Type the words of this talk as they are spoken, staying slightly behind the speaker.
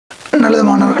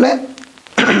மாணவர்களே,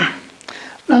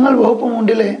 நாங்கள் வகுப்பு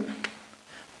 3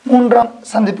 மூன்றாம்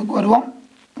சந்திப்புக்கு வருவோம்.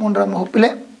 மூன்றாம் வகுப்பிலே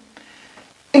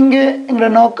இங்கே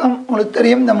எங்களோட நோக்கம் உங்களுக்கு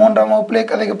தெரியும். இந்த மூன்றாம் வகுப்பிலே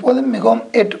கதைக்க போதும் மிகவும்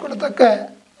ஏற்றுக்கொள்ளத்தக்க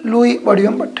லூயி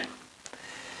வடிவம் பற்றி.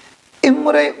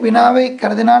 இம்முறை வினாவை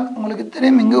கருதினால் உங்களுக்கு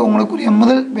தெரியும். இங்கு உங்களுக்குரிய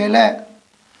முதல் வேலை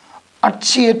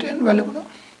அட்சியேற்றின் வலுகுணம்.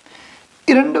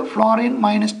 2 ஃப்ளோரின்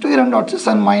 -2, 2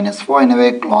 ஆக்சிஜன் -4, எனவே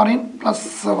குளோரின்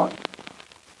 +7.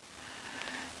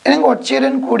 எனக்கு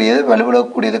ஒட்சியடன் கூடியது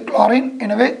வலுவிடக்கூடியது குளோரின்,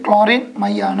 எனவே குளோரின்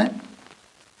மையானு.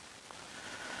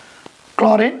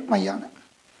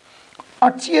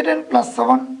 ஒட்சியடன்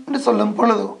 +7 என்று சொல்லும்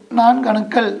பொழுது 4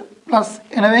 அணுக்கள் ப்ளஸ்,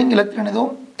 எனவே இலத்திரன்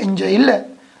எதுவும் எஞ்ச இல்லை.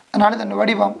 அதனால் இதன்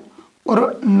வடிவம் ஒரு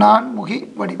நான்முகி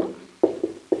வடிவம்.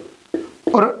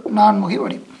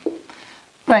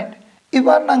 ரைட்.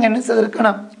 இவ்வாறு நாங்கள் என்ன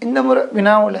செய்திருக்கணும், இந்த முறை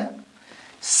வினாவில்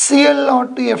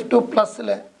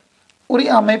Cl2F2+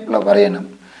 உரிய அமைப்பில் வரையணும்.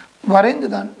 வரைந்து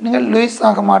தான் நீங்கள்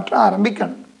லூயிஸாக மாற்ற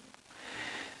ஆரம்பிக்கணும்.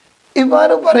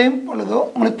 இவ்வாறு வரையும் பொழுதோ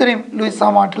உங்களுக்கு தெரியும்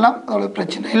லூயிஸாக மாற்றலாம், அதோட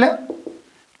பிரச்சனை இல்லை.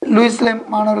 லூயிஸில்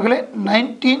மாணவர்களே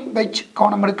 19 பேட்ச்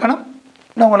கவனம் எடுக்கணும்.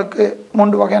 இன்னும் உங்களுக்கு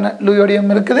 3 வகையான லூயி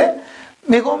வடிவம் இருக்குது.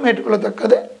 மிகவும்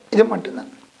ஏற்றுக்கொள்ளத்தக்கது இது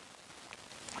மட்டும்தான்.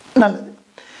 நல்லது.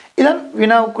 இதன்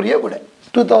வினாவுக்குரிய விடை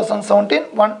 2017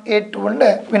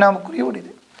 182 வினாவுக்குரிய விடை.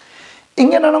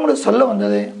 இங்கே நான் உங்களுக்கு சொல்ல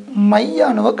வந்தது மைய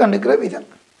அணுவை கண்டுக்கிற விதம்.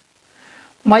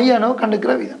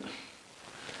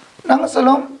 நாங்கள்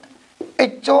சொல்லுவோம்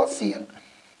HOCl,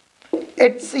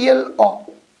 HClO,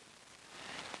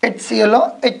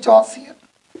 HOCl.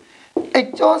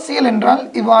 HOCl என்றால்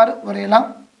இவ்வாறு வரையலாம்.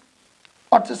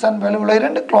 ஆக்சிஜன் வலுவுள்ள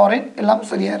 2 குளோரின் எல்லாம்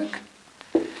சரியா இருக்கு.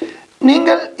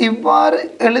 நீங்கள் இவ்வாறு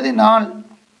எழுதினால்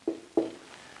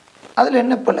அதில்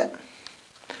என்ன பிழை,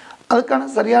 அதுக்கான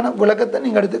சரியான விளக்கத்தை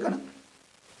நீங்கள் எடுத்துக்கணும்.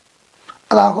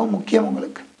 அதாகவும் முக்கியம்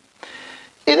உங்களுக்கு.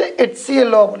 இது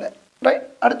HClO போல. ரைட்.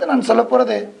 அடுத்து நான் சொல்ல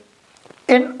போகிறது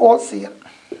NOCl.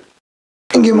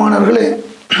 இங்கே மாணவர்களே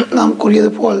நாம் கூறியது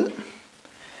போல்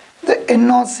இந்த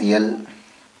NOCl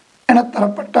என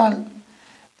தரப்பட்டால்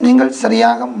நீங்கள்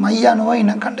சரியாக மைய அணுவை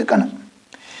இனம் கண்டுக்கணும்.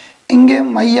 இங்கே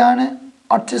மையான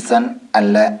ஆக்சிஜன்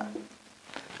அல்ல,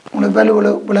 உங்களுக்கு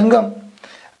வலுவலு விளங்கும்.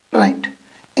 ரைட்.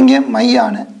 இங்கே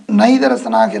மையான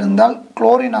நைதரசனாக இருந்தால்,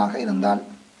 குளோரினாக இருந்தால்,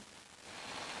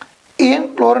 ஏன்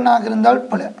குளோரினாக இருந்தால்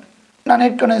பல, நான்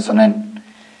ஏற்கனவே சொன்னேன்.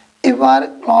 இவ்வாறு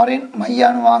குளோரின்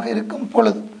மையானுவாக இருக்கும்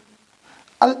பொழுது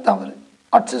அது தவறு,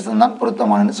 ஆக்சிஜன் தான்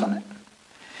பொருத்தமானு சொன்னேன்.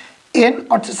 ஏன்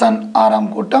ஆக்சிஜன் 6ஆம்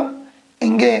கூட்டம்,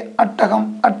 இங்கே அட்டகம்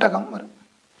வரும்.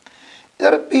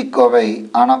 இதோட பீக்கோவை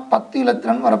ஆனால் 10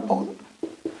 இலத்திரன் வரப்போகுது.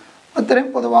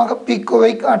 அத்தனையும் பொதுவாக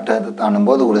பீக்கோவைக்கு அட்டகத்தை தாண்டும்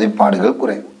போது உறுதிப்பாடுகள்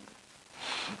குறைவு.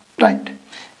 ரைட்.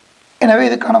 எனவே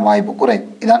இதுக்கான வாய்ப்பு குறைவு.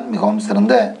 இதான் மிகவும்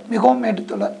சிறந்த, மிகவும்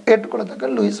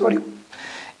ஏற்றுக்கொள்ளத்தக்க லூயிஸ் வடிவம்.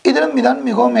 இதிலும் இதான்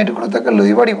மிகவும் ஏற்றுக்கொள்ளத்தக்க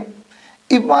லூயி வடிவம்.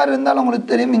 இவ்வாறு இருந்தால்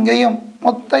உங்களுக்கு தெரியும், இங்கேயும்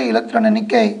மொத்த இலத்திரன்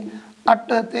எண்ணிக்கை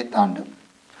அட்டகத்தை தாண்டும்.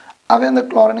 அவை அந்த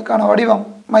குளோரினுக்கான வடிவம்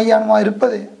மையானமாக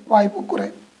இருப்பது வாய்ப்பு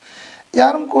குறைவு.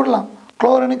 யாரும் கூடலாம்,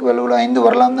 குளோரினுக்கு வலுவில் 5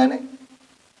 வரலாம் தானே,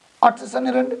 ஆக்சிஜன்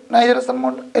 2, நைதரசன்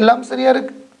 3 எல்லாம் சரியாக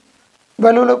இருக்குது.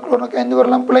 வலுவில் குளோரினுக்கு 5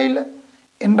 வரலாம், பிழை இல்லை.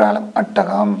 என்றாலும்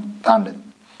அட்டகம் தாண்டுது,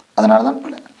 அதனால தான்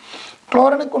பிழை.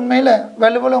 குளோரினுக்கு உண்மையில்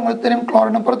வலுவில் உங்களுக்கு தெரியும்,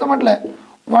 குளோரினை பொறுத்த மட்டும்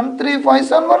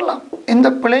 1357 வரலாம், எந்த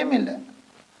பிழையும் இல்லை.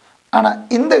 ஆனால்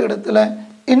இந்த இடத்துல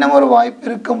இன்னும் ஒரு வாய்ப்பு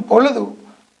இருக்கும் பொழுது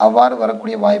அவ்வாறு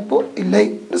வரக்கூடிய வாய்ப்பு இல்லை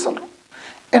என்று சொல்கிறோம்.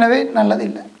 எனவே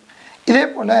நல்லதில்லை. இதே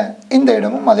போல் இந்த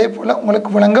இடமும் அதே போல் உங்களுக்கு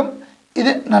விளங்கும்.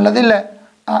 இது நல்லதில்லை.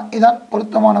 இதான்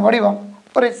பொருத்தமான வடிவம்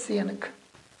ஒரு HCNக்கு.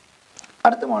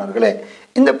 அடுத்த மாணவர்களே,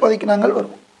 இந்த பகுதிக்கு நாங்கள்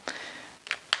வருவோம்.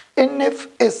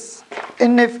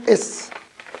 NFS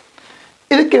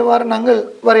இதுக்கு எவ்வாறு நாங்கள்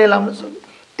வரையலாம்னு சொல்லி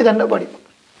இதென்ன வடிவம்.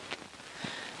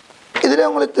 இதில்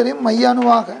உங்களுக்கு தெரியும்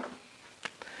மையானுவாக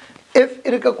F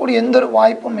இருக்கக்கூடிய எந்த ஒரு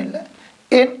வாய்ப்பும் இல்லை.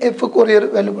 ஏன் Fக்கு ஒரு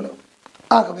வலுவலும்.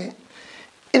 ஆகவே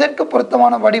இதற்கு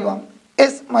பொருத்தமான வடிவம்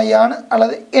S மையானு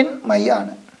அல்லது N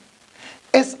மையானு.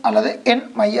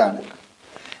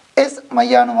 S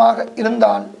மையானுவாக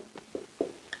இருந்தால்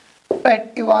ரைட்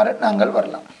இவ்வாறு நாங்கள்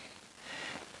வரலாம்.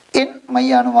 N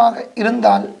மையானுவாக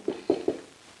இருந்தால்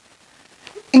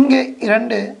இங்கே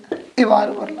 2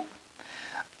 இவ்வாறு வரலாம்.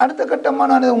 அடுத்த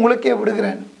கட்டமாக நான் உங்களுக்கே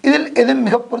விடுகிறேன். இதில் எது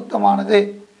மிக பொருத்தமானது,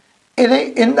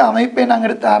 எந்த அமைப்பை நாங்கள்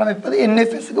எடுத்து ஆரம்பிப்பது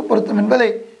NFSக்கு பொருத்தம் என்பதை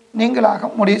நீங்களாக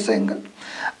முடிவு செய்யுங்கள்.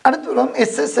 அடுத்து வரும்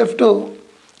SSF2,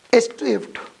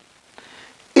 S2F2.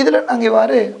 இதில் நாங்கள்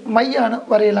இவ்வாறு மையானு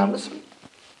வரையலாம்னு சொல்லி,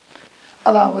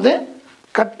 அதாவது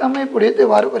கட்டமைப்புடையது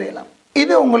இவ்வாறு வரையலாம்.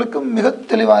 இது உங்களுக்கு மிக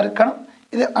தெளிவாக இருக்கணும்.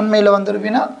 இது அண்மையில்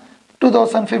வந்துருவினா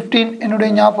 2015 என்னுடைய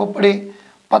ஞாபகப்படி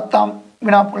 10ஆம்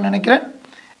வினாப்புகள் நினைக்கிறேன்.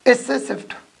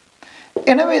 SSF2.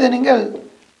 எனவே இதை நீங்கள்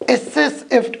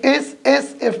SSF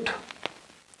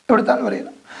இப்படித்தான்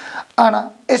வரையணும். ஆனால்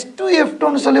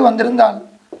S2F2ன்னு சொல்லி வந்திருந்தால்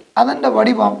அதன்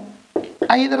வடிவம்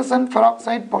ஹைட்ரஜன்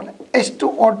பெராக்சைடு போல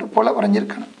H2O2 போல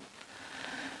வரைஞ்சிருக்கணும்.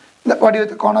 இந்த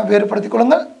வடிவத்தை கோணம் வேறுபடுத்திக்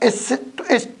கொள்ளுங்கள்.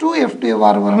 S2F2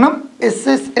 எவ்வாறு வரணும்,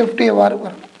 SSF2 எவ்வாறு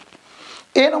வரணும்.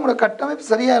 ஏன் உங்களோட கட்டமைப்பு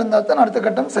சரியாக இருந்தால் தான் அடுத்த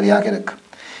கட்டம் சரியாக இருக்கும்.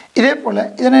 இதே போல்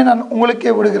இதனை நான்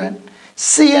உங்களுக்கே விடுகிறேன்.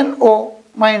 CNO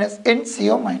மைனஸ்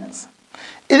NCO மைனஸ்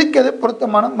இதுக்கு எது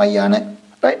பொருத்தமான மையான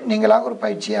ரைட் நீங்களாக ஒரு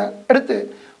பயிற்சியாக எடுத்து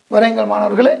வரையுங்கள்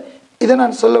மாணவர்களே. இதை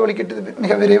நான் சொல்ல வழிகிட்டது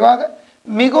மிக விரைவாக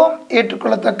மிகவும்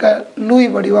ஏற்றுக்கொள்ளத்தக்க லூய்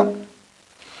வடிவம்.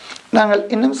 நாங்கள்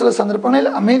இன்னும் சில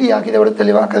சந்தர்ப்பங்களில் அமைதியாக இதை விட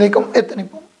தெளிவாக கதைக்கும்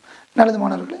எத்தனிப்போம். நல்லது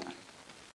மாணவர்களே.